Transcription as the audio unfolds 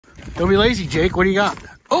Don't be lazy, Jake. What do you got?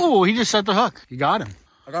 Oh, he just set the hook. You got him.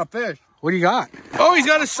 I got fish. What do you got? Oh, he's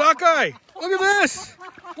got a sockeye. Look at this.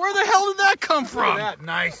 Where the hell did that come from? Look at that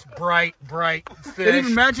nice, bright fish. It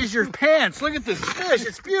even matches your pants. Look at this fish.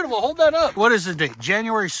 It's beautiful. Hold that up. What is the date?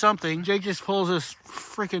 January something. Jake just pulls this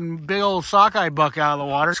freaking big old sockeye buck out of the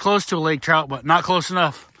water. It's close to a lake trout, but not close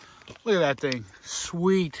enough. Look at that thing.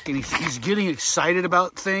 Sweet. And he's getting excited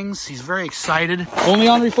about things. He's very excited. Only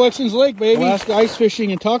on Reflections Lake, baby. Alaska Ice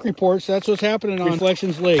Fishing and Talk Reports. That's what's happening on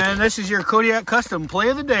Reflections Lake. And this is your Kodiak Custom play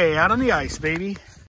of the day out on the ice, baby.